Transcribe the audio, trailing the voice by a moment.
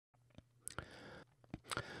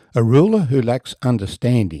A ruler who lacks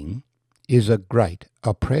understanding is a great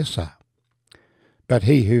oppressor, but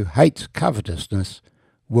he who hates covetousness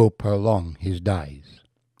will prolong his days.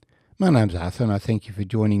 My name's Arthur, and I thank you for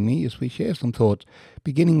joining me as we share some thoughts,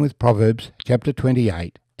 beginning with Proverbs chapter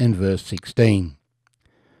 28 and verse 16.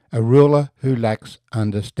 A ruler who lacks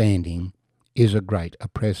understanding is a great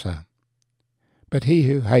oppressor, but he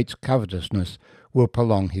who hates covetousness will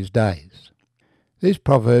prolong his days. These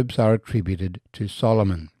proverbs are attributed to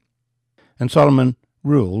Solomon, and Solomon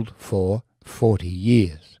ruled for 40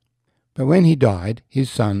 years. But when he died, his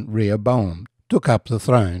son Rehoboam took up the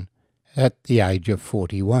throne at the age of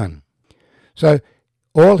 41. So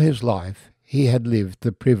all his life he had lived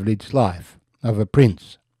the privileged life of a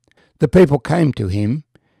prince. The people came to him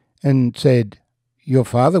and said, "Your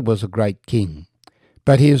father was a great king,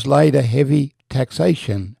 but he has laid a heavy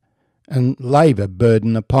taxation and labour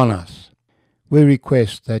burden upon us. We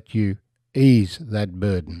request that you ease that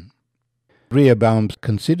burden." Rehoboam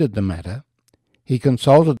considered the matter. He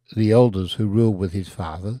consulted the elders who ruled with his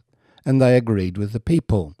father, and they agreed with the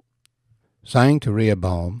people, saying to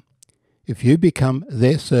Rehoboam, "If you become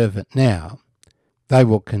their servant now, they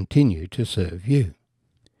will continue to serve you."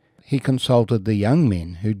 He consulted the young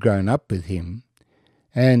men who'd grown up with him,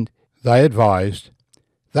 and they advised,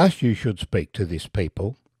 "Thus you should speak to this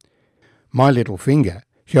people. My little finger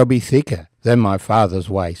shall be thicker than my father's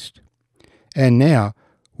waist. And now,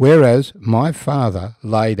 whereas my father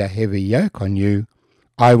laid a heavy yoke on you,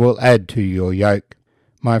 I will add to your yoke.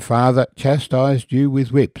 My father chastised you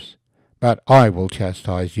with whips, but I will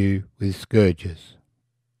chastise you with scourges."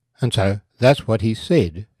 And so that's what he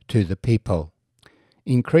said to the people.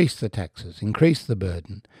 Increase the taxes, increase the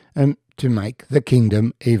burden, and to make the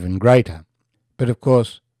kingdom even greater. But of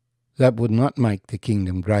course, that would not make the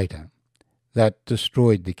kingdom greater. That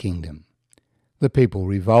destroyed the kingdom. The people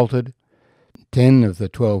revolted. 10 of the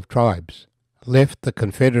 12 tribes left the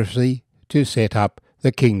confederacy to set up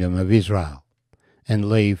the kingdom of Israel and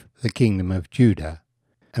leave the kingdom of Judah.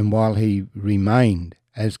 And while he remained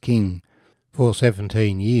as king for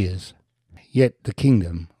 17 years, yet the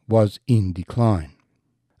kingdom was in decline.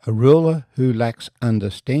 A ruler who lacks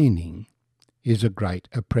understanding is a great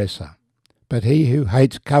oppressor, but he who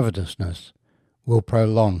hates covetousness will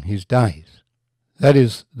prolong his days. That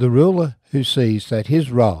is, the ruler who sees that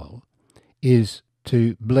his role is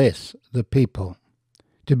to bless the people,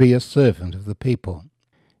 to be a servant of the people.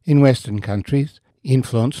 In Western countries,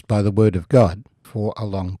 influenced by the Word of God for a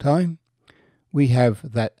long time, we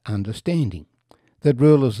have that understanding, that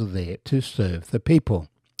rulers are there to serve the people.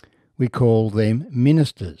 We call them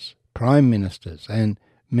ministers, prime ministers, and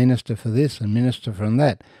minister for this and minister from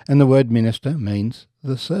that, and the word minister means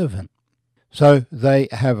the servant. So they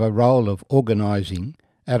have a role of organising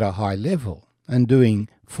at a high level and doing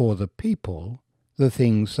for the people the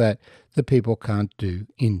things that the people can't do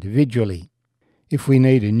individually. If we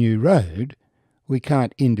need a new road, we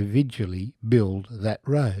can't individually build that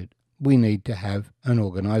road. We need to have an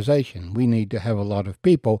organisation. We need to have a lot of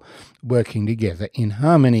people working together in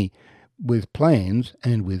harmony with plans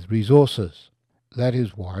and with resources. That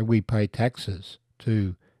is why we pay taxes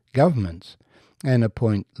to governments and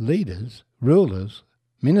appoint leaders, rulers,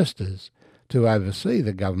 ministers to oversee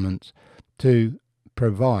the governments to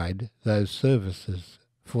provide those services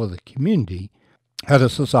for the community at a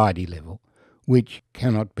society level, which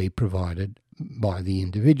cannot be provided by the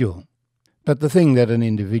individual. But the thing that an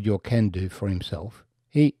individual can do for himself,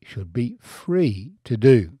 he should be free to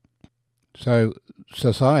do. So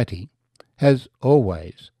society has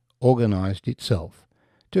always organised itself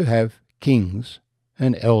to have kings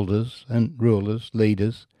and elders and rulers,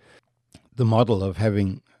 leaders. The model of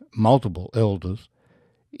having multiple elders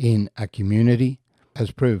in a community has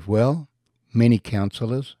proved well. Many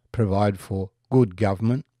councillors provide for good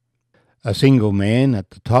government. A single man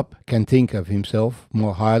at the top can think of himself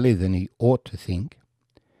more highly than he ought to think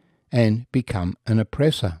and become an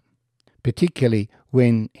oppressor, particularly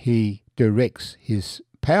when he directs his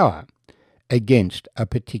power against a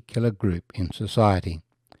particular group in society.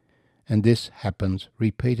 And this happens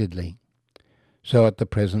repeatedly. So at the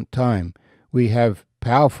present time, we have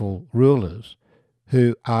powerful rulers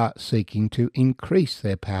who are seeking to increase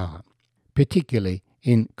their power, particularly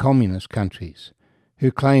in communist countries,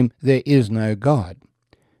 who claim there is no God,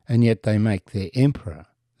 and yet they make their emperor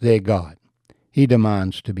their God. He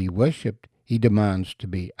demands to be worshipped, he demands to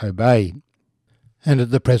be obeyed. And at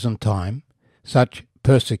the present time, such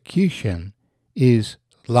persecution is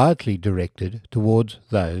largely directed towards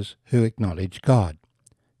those who acknowledge God,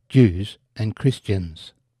 Jews and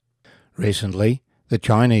Christians. Recently, the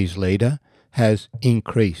Chinese leader has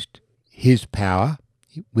increased his power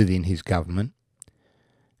within his government,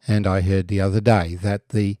 And I heard the other day that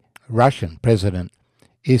the Russian president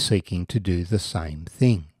is seeking to do the same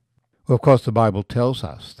thing. Well, of course, the Bible tells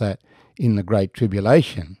us that in the Great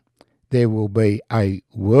Tribulation there will be a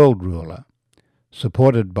world ruler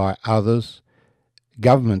supported by others.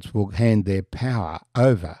 Governments will hand their power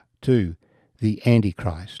over to the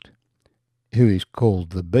Antichrist, who is called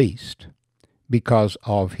the Beast, because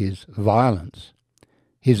of his violence.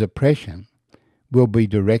 His oppression will be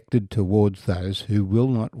directed towards those who will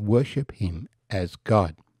not worship him as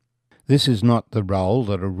God. This is not the role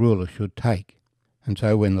that a ruler should take. And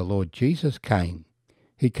so when the Lord Jesus came,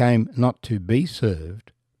 he came not to be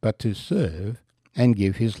served, but to serve and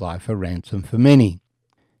give his life a ransom for many.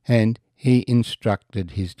 And he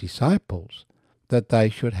instructed his disciples that they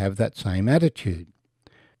should have that same attitude.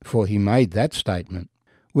 For he made that statement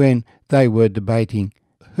when they were debating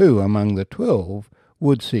who among the 12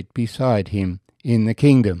 would sit beside him in the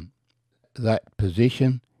kingdom. That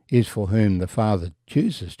position is for whom the Father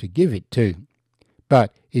chooses to give it to.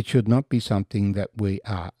 But it should not be something that we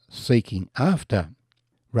are seeking after.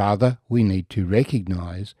 Rather, we need to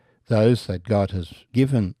recognize those that God has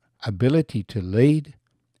given ability to lead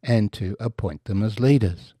and to appoint them as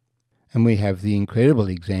leaders. And we have the incredible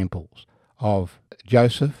examples of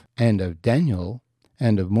Joseph and of Daniel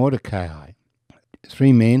and of Mordecai,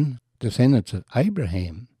 3 men, descendants of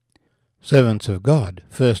Abraham, servants of God,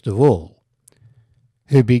 first of all,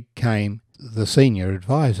 who became the senior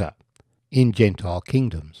advisor in Gentile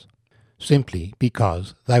kingdoms, simply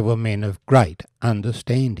because they were men of great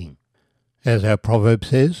understanding. As our proverb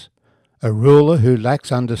says, a ruler who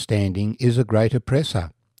lacks understanding is a great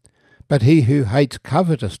oppressor, but he who hates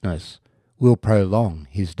covetousness will prolong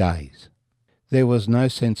his days. There was no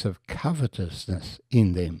sense of covetousness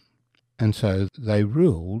in them, and so they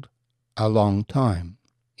ruled a long time,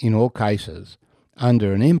 in all cases,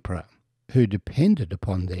 under an emperor who depended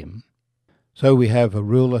upon them. So we have a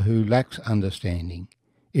ruler who lacks understanding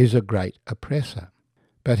is a great oppressor,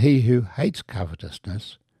 but he who hates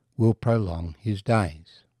covetousness will prolong his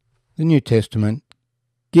days. The New Testament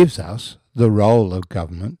gives us the role of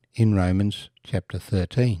government in Romans chapter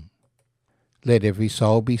 13. Let every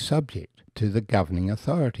soul be subject to the governing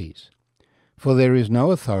authorities, for there is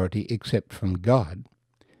no authority except from God,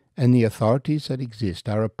 and the authorities that exist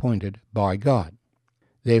are appointed by God.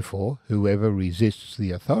 Therefore, whoever resists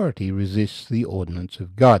the authority resists the ordinance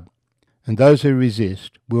of God, and those who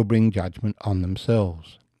resist will bring judgment on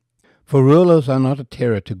themselves. For rulers are not a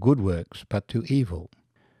terror to good works, but to evil.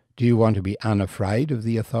 Do you want to be unafraid of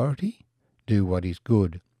the authority? Do what is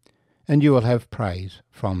good, and you will have praise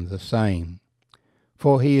from the same.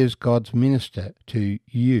 For he is God's minister to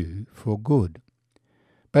you for good.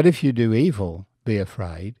 But if you do evil, be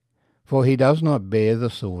afraid, for he does not bear the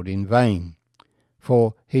sword in vain.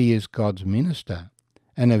 For he is God's minister,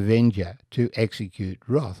 an avenger to execute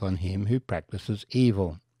wrath on him who practices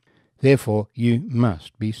evil. Therefore you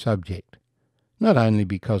must be subject, not only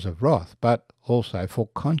because of wrath, but also for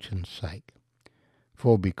conscience' sake.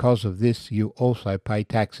 For because of this you also pay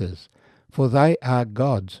taxes, for they are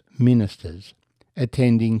God's ministers,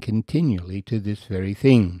 attending continually to this very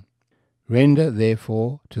thing. Render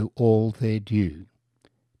therefore to all their due.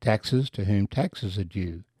 Taxes to whom taxes are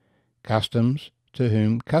due, customs to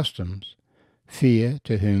whom customs, fear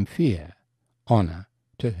to whom fear, honour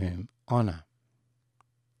to whom honour.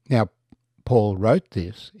 Now, Paul wrote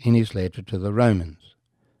this in his letter to the Romans.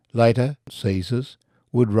 Later, Caesars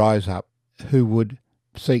would rise up who would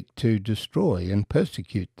seek to destroy and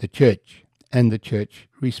persecute the church, and the church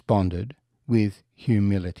responded with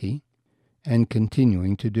humility and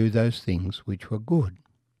continuing to do those things which were good.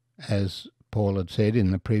 As Paul had said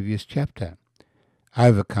in the previous chapter,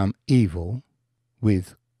 overcome evil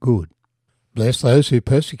with good. Bless those who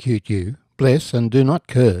persecute you, bless and do not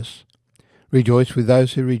curse. Rejoice with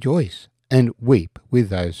those who rejoice, and weep with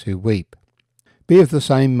those who weep. Be of the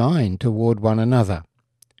same mind toward one another.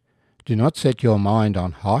 Do not set your mind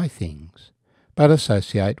on high things, but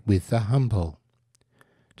associate with the humble.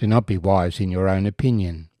 Do not be wise in your own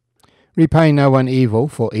opinion. Repay no one evil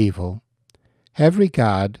for evil. Have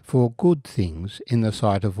regard for good things in the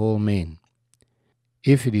sight of all men.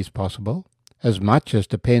 If it is possible, as much as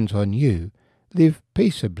depends on you, live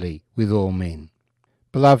peaceably with all men.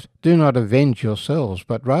 Beloved, do not avenge yourselves,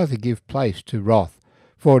 but rather give place to wrath,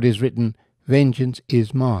 for it is written, Vengeance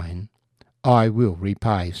is mine, I will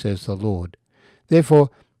repay, says the Lord. Therefore,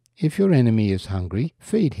 if your enemy is hungry,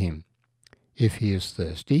 feed him. If he is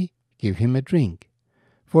thirsty, give him a drink.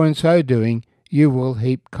 For in so doing, you will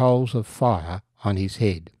heap coals of fire on his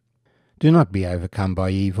head. Do not be overcome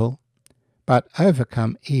by evil, but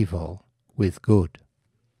overcome evil with good.